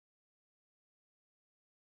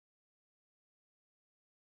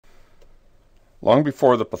Long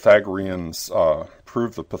before the Pythagoreans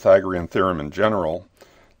proved the Pythagorean theorem in general,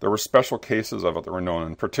 there were special cases of it that were known,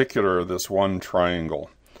 in particular this one triangle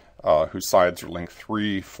whose sides are length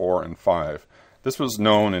 3, 4, and 5. This was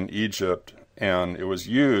known in Egypt, and it was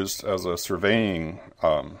used as a surveying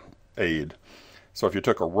aid. So if you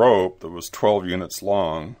took a rope that was 12 units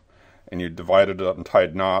long and you divided it up and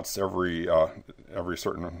tied knots every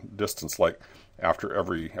certain distance, like after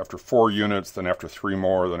 4 units, then after 3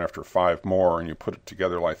 more, then after 5 more, and you put it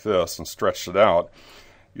together like this and stretched it out,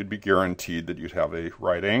 you'd be guaranteed that you'd have a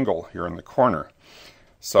right angle here in the corner.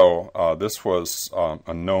 So this was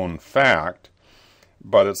a known fact,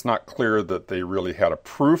 but it's not clear that they really had a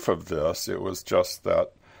proof of this. It was just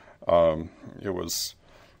that it was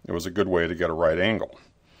a good way to get a right angle.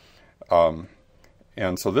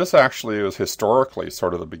 And so this actually is historically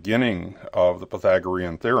sort of the beginning of the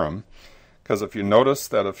Pythagorean theorem, because if you notice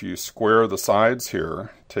that if you square the sides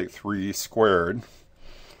here, take 3 squared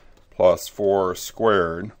plus 4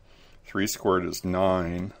 squared, 3 squared is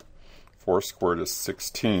 9, 4 squared is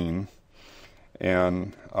 16,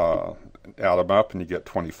 and add them up and you get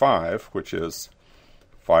 25, which is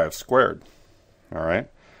 5 squared. All right,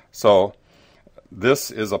 so this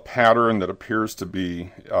is a pattern that appears to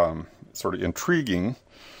be sort of intriguing,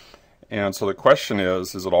 and so the question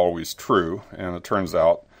is it always true? And it turns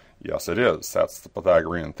out, yes, it is. That's the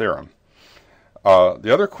Pythagorean theorem.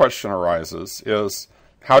 The other question arises is,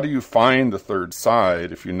 how do you find the third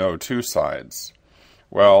side if you know 2 sides?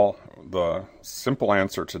 Well, the simple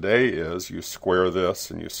answer today is you square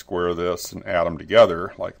this and you square this and add them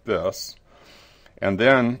together like this, and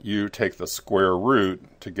then you take the square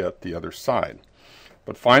root to get the other side.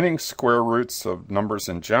 But finding square roots of numbers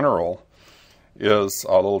in general is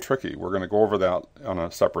a little tricky. We're going to go over that on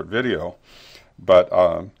a separate video, but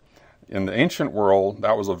in the ancient world,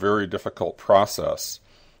 that was a very difficult process.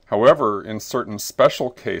 However, in certain special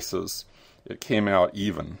cases, it came out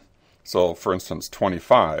even. So, for instance,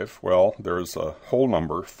 25, well, there's a whole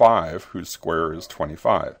number, 5, whose square is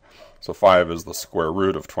 25. So 5 is the square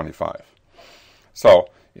root of 25. So,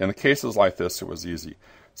 in the cases like this, it was easy.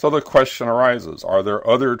 So the question arises, are there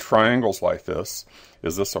other triangles like this?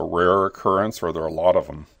 Is this a rare occurrence, or are there a lot of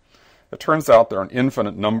them? It turns out there are an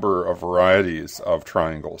infinite number of varieties of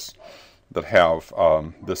triangles that have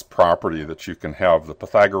this property that you can have the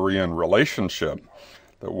Pythagorean relationship,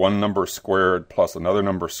 that one number squared plus another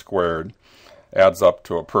number squared adds up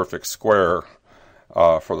to a perfect square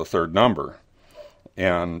for the third number.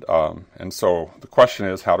 And so the question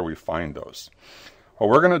is, how do we find those? Well,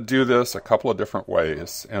 we're going to do this a couple of different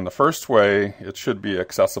ways. And the first way, it should be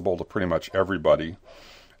accessible to pretty much everybody.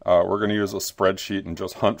 We're going to use a spreadsheet and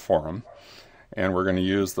just hunt for them. And we're going to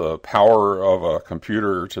use the power of a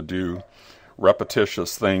computer to do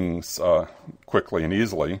repetitious things quickly and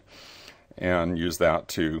easily, and use that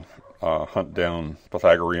to hunt down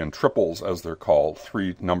Pythagorean triples, as they're called,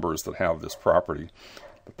 3 numbers that have this property,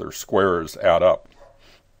 that their squares add up.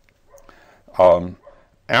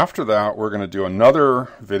 After that, we're going to do another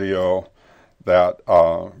video that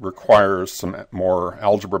requires some more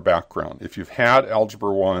algebra background. If you've had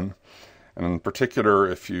Algebra 1, and in particular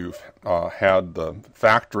if you've had the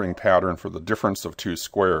factoring pattern for the difference of 2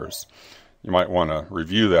 squares, you might want to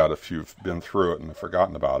review that if you've been through it and have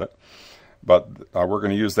forgotten about it. But we're going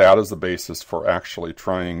to use that as the basis for actually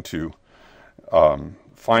trying to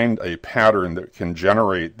find a pattern that can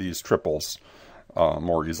generate these triples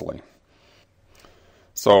more easily.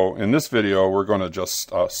 So in this video, we're going to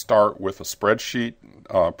just start with a spreadsheet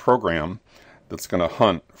program that's going to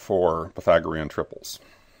hunt for Pythagorean triples.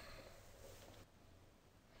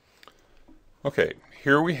 Okay,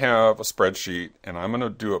 here we have a spreadsheet, and I'm going to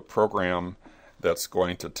do a program that's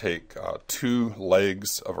going to take 2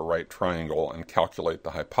 legs of a right triangle and calculate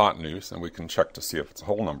the hypotenuse, and we can check to see if it's a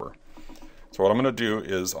whole number. So what I'm going to do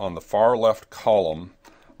is, on the far left column,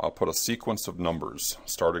 I'll put a sequence of numbers,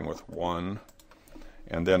 starting with 1,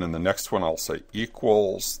 and then in the next one I'll say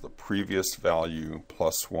equals the previous value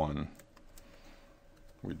plus 1.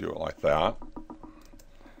 We do it like that.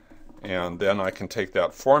 And then I can take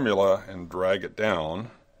that formula and drag it down.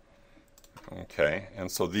 Okay,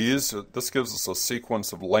 and so this gives us a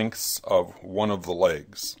sequence of lengths of one of the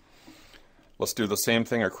legs. Let's do the same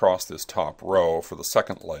thing across this top row for the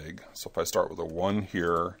second leg. So if I start with a 1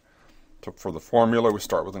 here, for the formula we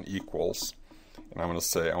start with an equals. And I'm going to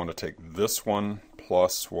say I want to take this one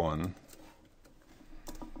plus 1.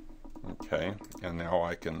 Okay, and now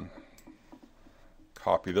I can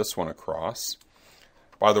copy this one across.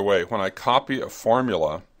 By the way, when I copy a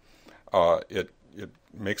formula, it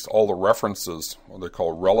makes all the references what they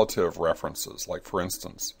call relative references. Like, for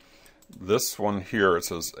instance, this one here, it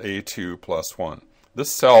says A2 plus 1.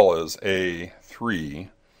 This cell is A3.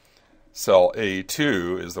 Cell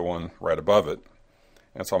A2 is the one right above it.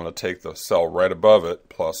 And so I'm going to take the cell right above it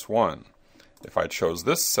plus 1. If I chose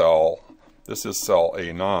this cell, this is cell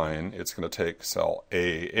A9, it's going to take cell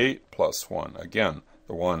A8 plus 1. Again,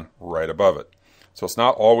 the one right above it. So it's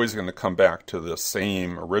not always going to come back to the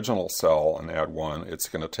same original cell and add 1. It's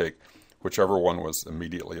going to take whichever one was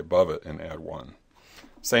immediately above it and add 1.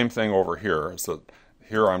 Same thing over here. So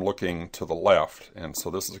here I'm looking to the left, and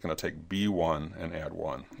so this is going to take B1 and add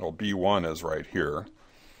 1. Well, B1 is right here.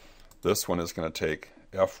 This one is going to take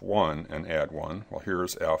F1 and add 1. Well,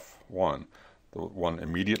 here's F1, the one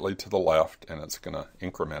immediately to the left, and it's going to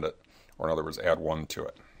increment it, or in other words, add 1 to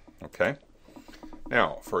it. Okay?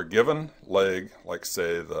 Now, for a given leg, like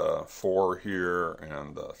say the 4 here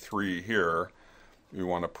and the 3 here, we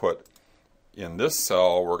want to put in this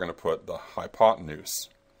cell, we're going to put the hypotenuse.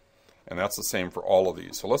 And that's the same for all of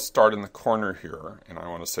these. So let's start in the corner here, and I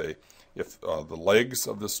want to say if the legs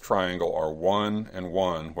of this triangle are 1 and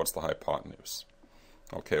 1, what's the hypotenuse?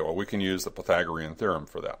 Okay, well, we can use the Pythagorean theorem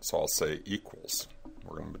for that. So I'll say equals.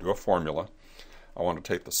 We're going to do a formula. I want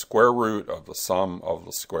to take the square root of the sum of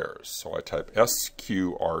the squares. So I type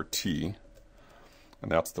SQRT,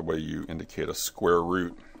 and that's the way you indicate a square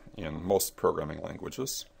root in most programming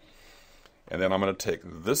languages. And then I'm going to take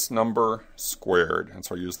this number squared, and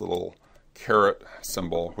so I use the little caret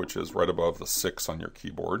symbol, which is right above the 6 on your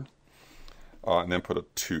keyboard, and then put a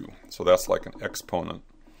 2. So that's like an exponent.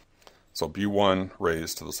 So B1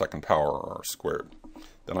 raised to the second power, or squared.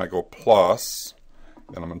 Then I go plus,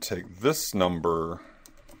 then I'm going to take this number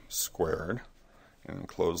squared and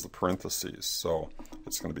close the parentheses. So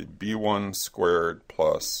it's going to be B1 squared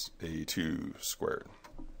plus A2 squared.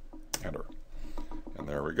 Enter. And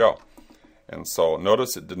there we go. And so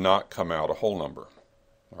notice it did not come out a whole number.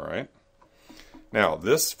 All right. Now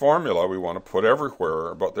this formula we want to put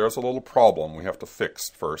everywhere, but there's a little problem we have to fix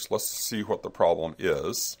first. Let's see what the problem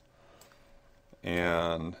is.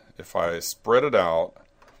 And if I spread it out,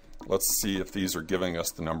 let's see if these are giving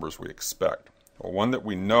us the numbers we expect. Well, one that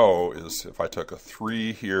we know is if I took a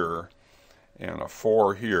 3 here and a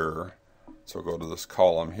 4 here, so go to this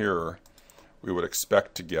column here, we would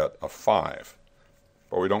expect to get a 5.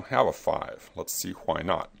 But we don't have a 5. Let's see why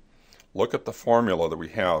not. Look at the formula that we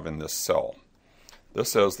have in this cell.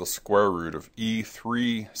 This says the square root of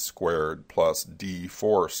E3 squared plus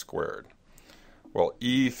D4 squared. Well,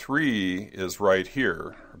 E3 is right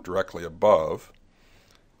here, directly above,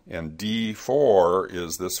 and D4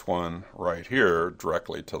 is this one right here,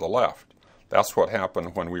 directly to the left. That's what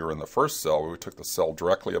happened when we were in the first cell. We took the cell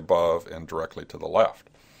directly above and directly to the left.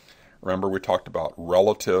 Remember we talked about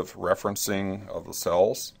relative referencing of the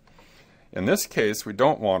cells? In this case, we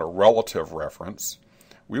don't want a relative reference.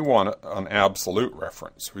 We want an absolute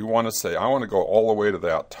reference. We want to say, I want to go all the way to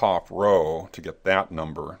that top row to get that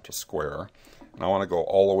number to square. And I want to go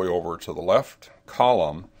all the way over to the left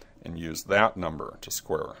column and use that number to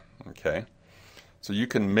square. Okay? So you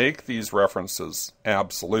can make these references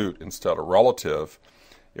absolute instead of relative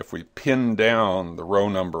if we pin down the row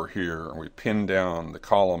number here and we pin down the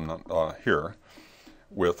column here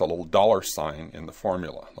with a little $ in the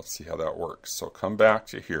formula. Let's see how that works. So come back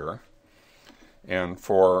to here, and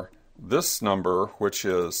for this number, which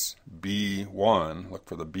is B1, look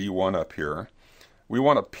for the B1 up here, we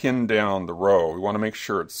want to pin down the row. We want to make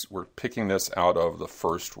sure we're picking this out of the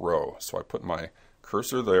first row. So I put my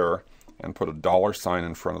cursor there and put a $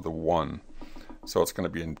 in front of the 1. So it's going to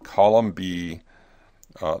be in column B.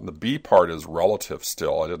 The B part is relative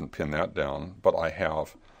still. I didn't pin that down, but I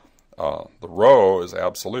have the row is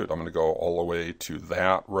absolute. I'm going to go all the way to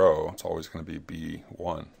that row. It's always going to be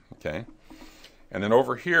B1. Okay? And then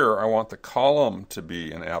over here, I want the column to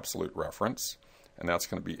be an absolute reference, and that's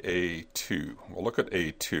going to be A2. Well, look at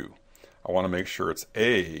A2. I want to make sure it's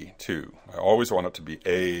A2. I always want it to be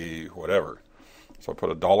A whatever. So I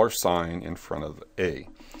put a $ in front of A.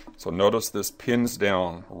 So notice this pins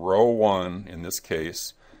down row 1 in this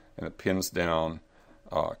case, and it pins down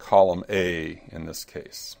column A in this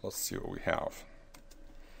case. Let's see what we have.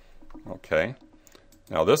 Okay.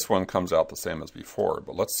 Now this one comes out the same as before,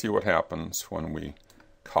 but let's see what happens when we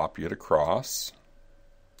copy it across.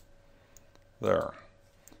 There.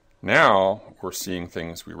 Now we're seeing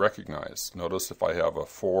things we recognize. Notice if I have a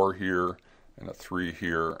 4 here and a 3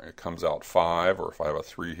 here, it comes out 5, or if I have a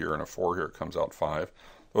 3 here and a 4 here, it comes out 5.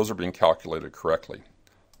 Those are being calculated correctly.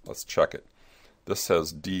 Let's check it. This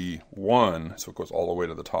says D1, so it goes all the way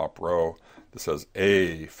to the top row. This says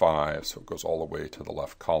A5, so it goes all the way to the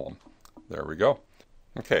left column. There we go.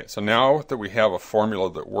 Okay, so now that we have a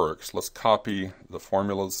formula that works, let's copy the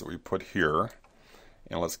formulas that we put here,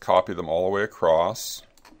 and let's copy them all the way across,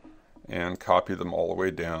 and copy them all the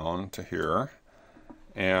way down to here,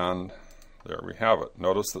 and there we have it.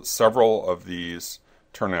 Notice that several of these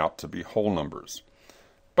turn out to be whole numbers.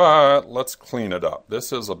 But let's clean it up.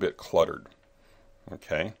 This is a bit cluttered.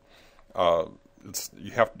 Okay,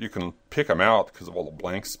 you can pick them out because of all the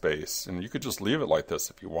blank space, and you could just leave it like this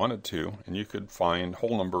if you wanted to, and you could find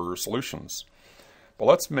whole number solutions. But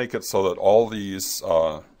let's make it so that all these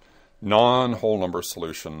non-whole number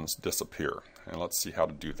solutions disappear, and let's see how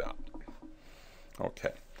to do that.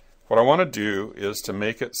 Okay, what I want to do is to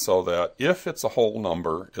make it so that if it's a whole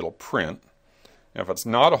number, it'll print. And if it's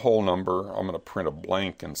not a whole number, I'm going to print a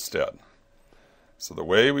blank instead. So the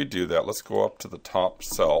way we do that, let's go up to the top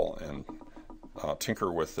cell and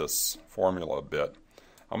tinker with this formula a bit.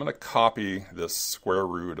 I'm going to copy this square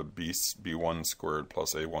root of b1 squared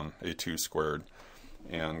plus a2 squared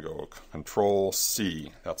and go Control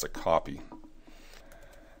C. That's a copy.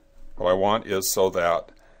 What I want is so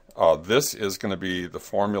that this is going to be the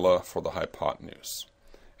formula for the hypotenuse.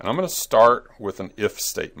 And I'm going to start with an if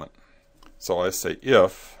statement. So I say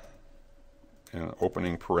if, in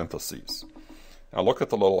opening parentheses. Now look at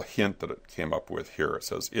the little hint that it came up with here. It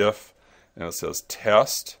says if, and it says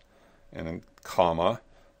test, and then comma,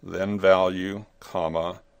 then value,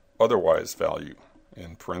 comma, otherwise value,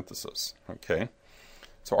 in parentheses. Okay?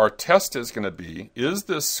 So our test is going to be, is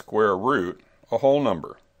this square root a whole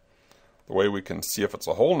number? The way we can see if it's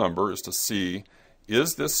a whole number is to see,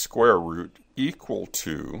 is this square root equal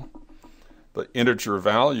to the integer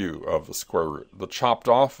value of the square root, the chopped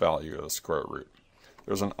off value of the square root?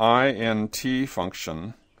 There's an int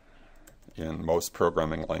function in most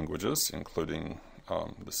programming languages, including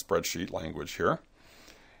the spreadsheet language here.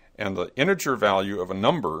 And the integer value of a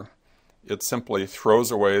number, it simply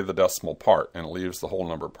throws away the decimal part and leaves the whole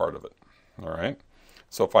number part of it. All right?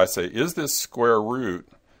 So if I say, is this square root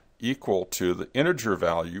equal to the integer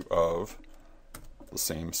value of the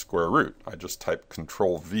same square root? I just type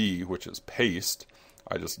Control V, which is paste.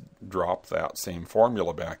 I just drop that same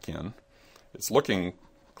formula back in. It's looking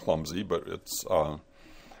clumsy, but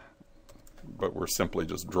we're simply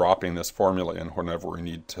just dropping this formula in whenever we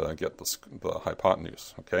need to get the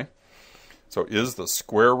hypotenuse. Okay. So is the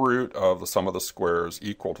square root of the sum of the squares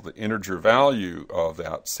equal to the integer value of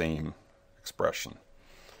that same expression?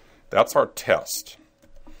 That's our test.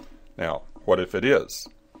 Now, what if it is?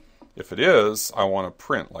 If it is, I want to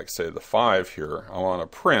print, like say the 5 here, I want to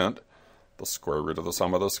print the square root of the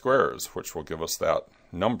sum of the squares, which will give us that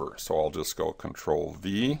number. So I'll just go Control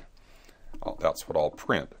V, that's what I'll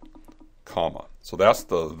print, comma. So that's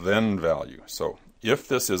the then value. So if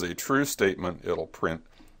this is a true statement, it'll print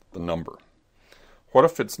the number. What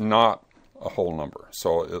if it's not a whole number?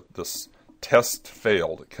 So this test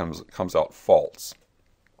failed, it comes out false.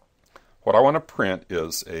 What I want to print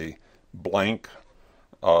is a blank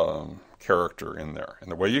character in there.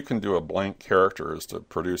 And the way you can do a blank character is to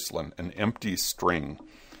produce an empty string.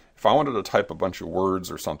 If I wanted to type a bunch of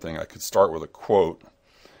words or something, I could start with a quote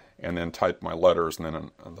and then type my letters and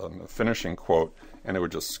then a finishing quote, and it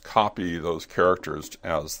would just copy those characters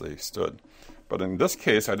as they stood. But in this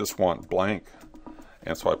case, I just want blank,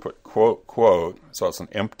 and so I put quote, quote, so it's an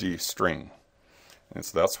empty string. And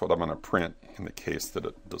so that's what I'm going to print in the case that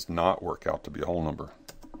it does not work out to be a whole number.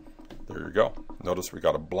 There you go. Notice we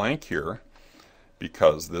got a blank here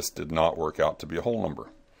because this did not work out to be a whole number.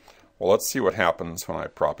 Well, let's see what happens when I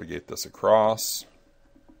propagate this across.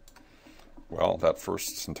 Well, that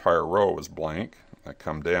first entire row is blank. I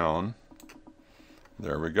come down.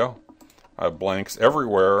 There we go. I have blanks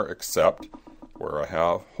everywhere except where I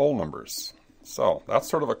have whole numbers. So that's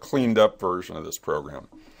sort of a cleaned up version of this program.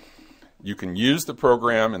 You can use the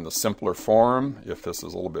program in the simpler form if this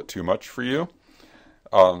is a little bit too much for you.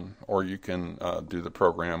 Or you can do the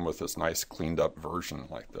program with this nice cleaned up version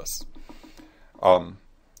like this. One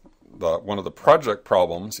of the project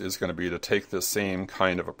problems is going to be to take this same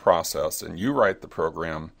kind of a process and you write the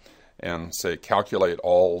program and say calculate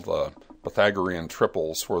all the Pythagorean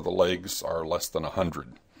triples where the legs are less than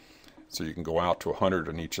 100. So you can go out to 100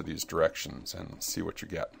 in each of these directions and see what you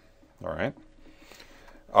get. All right.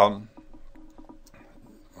 I'm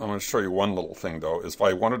going to show you one little thing though, is if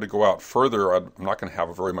I wanted to go out further, I'm not going to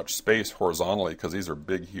have very much space horizontally because these are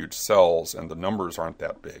big, huge cells and the numbers aren't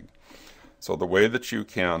that big. So the way that you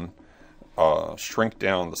can shrink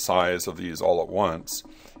down the size of these all at once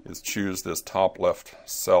is choose this top left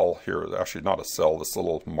cell here. Actually not a cell, this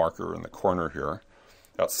little marker in the corner here.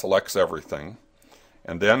 That selects everything.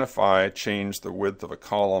 And then if I change the width of a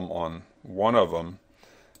column on one of them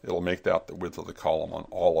it'll make that the width of the column on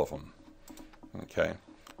all of them. Okay,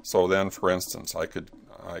 so then, for instance, I could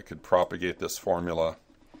propagate this formula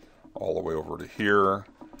all the way over to here,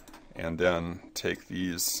 and then take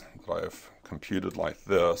these that I've computed like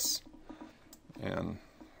this, and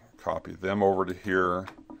copy them over to here,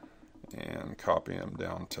 and copy them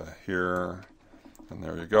down to here, and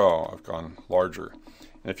there you go. I've gone larger.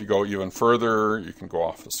 And if you go even further, you can go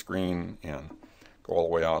off the screen and go all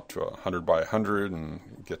the way out to 100 by 100 and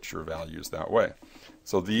get your values that way.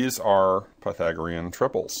 So these are Pythagorean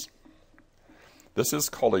triples. This is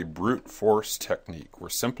called a brute force technique. We're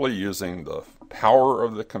simply using the power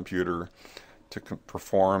of the computer to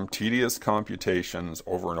perform tedious computations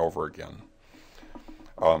over and over again.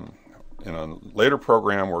 In a later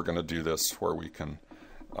program, we're going to do this where we can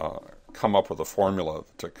come up with a formula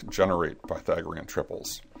to generate Pythagorean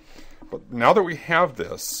triples. But now that we have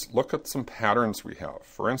this, look at some patterns we have.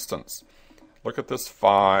 For instance, look at this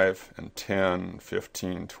 5 and 10,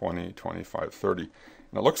 15, 20, 25, 30.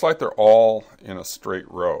 And it looks like they're all in a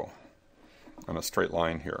straight row, in a straight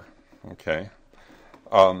line here. Okay.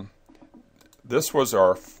 This was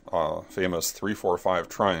our famous 3, 4, 5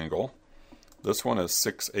 triangle. This one is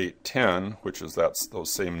 6, 8, 10, which is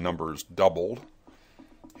those same numbers doubled.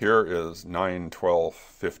 Here is 9, 12,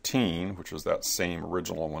 15, which is that same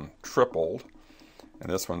original one tripled.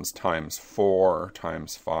 And this one's times 4,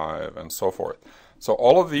 times 5, and so forth. So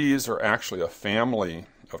all of these are actually a family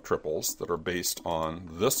of triples that are based on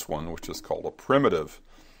this one, which is called a primitive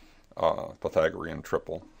Pythagorean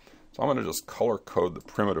triple. So I'm going to just color code the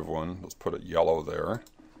primitive one. Let's put it yellow there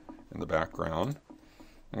in the background.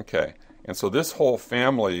 Okay, and so this whole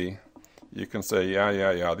family, you can say,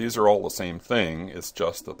 yeah, these are all the same thing. It's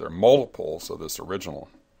just that they're multiples of this original.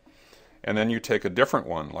 And then you take a different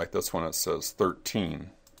one, like this one, it says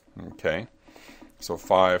 13. Okay, so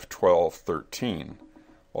 5, 12, 13.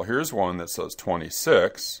 Well, here's one that says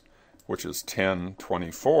 26, which is 10,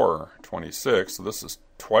 24, 26. So this is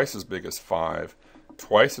twice as big as 5,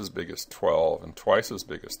 twice as big as 12, and twice as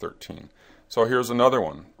big as 13. So here's another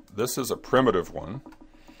one. This is a primitive one.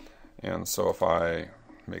 And so if I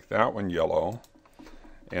make that one yellow,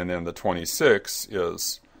 and then the 26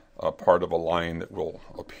 is a part of a line that will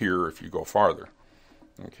appear if you go farther.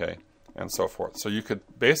 Okay, and so forth. So you could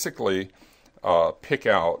basically pick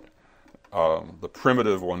out the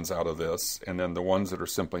primitive ones out of this, and then the ones that are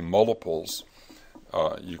simply multiples,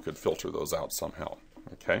 you could filter those out somehow.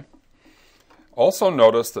 Okay. Also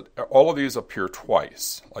notice that all of these appear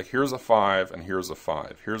twice. Like here's a 5 and here's a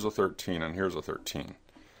 5. Here's a 13 and here's a 13.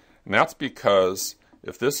 And that's because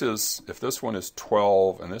if this one is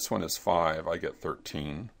 12 and this one is 5, I get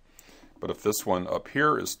 13. But if this one up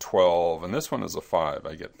here is 12 and this one is a 5,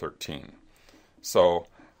 I get 13. So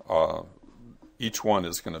each one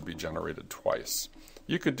is going to be generated twice.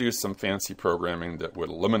 You could do some fancy programming that would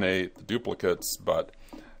eliminate the duplicates, but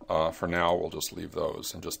for now we'll just leave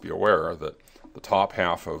those, and just be aware that the top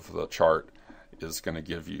half of the chart is going to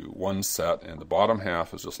give you one set, and the bottom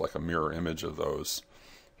half is just like a mirror image of those.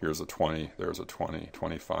 Here's a 20, there's a 20,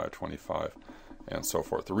 25, 25, and so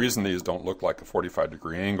forth. The reason these don't look like a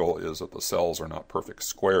 45-degree angle is that the cells are not perfect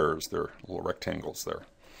squares, they're little rectangles there.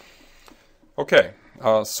 Okay,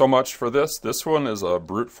 so much for this. This one is a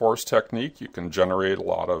brute force technique. You can generate a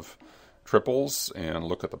lot of triples and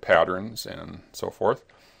look at the patterns and so forth.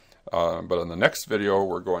 But in the next video,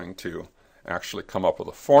 we're going to actually come up with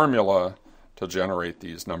a formula to generate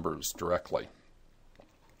these numbers directly.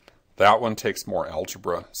 That one takes more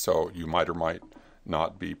algebra, so you might or might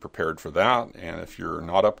not be prepared for that. And if you're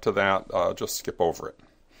not up to that, just skip over it.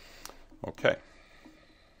 Okay.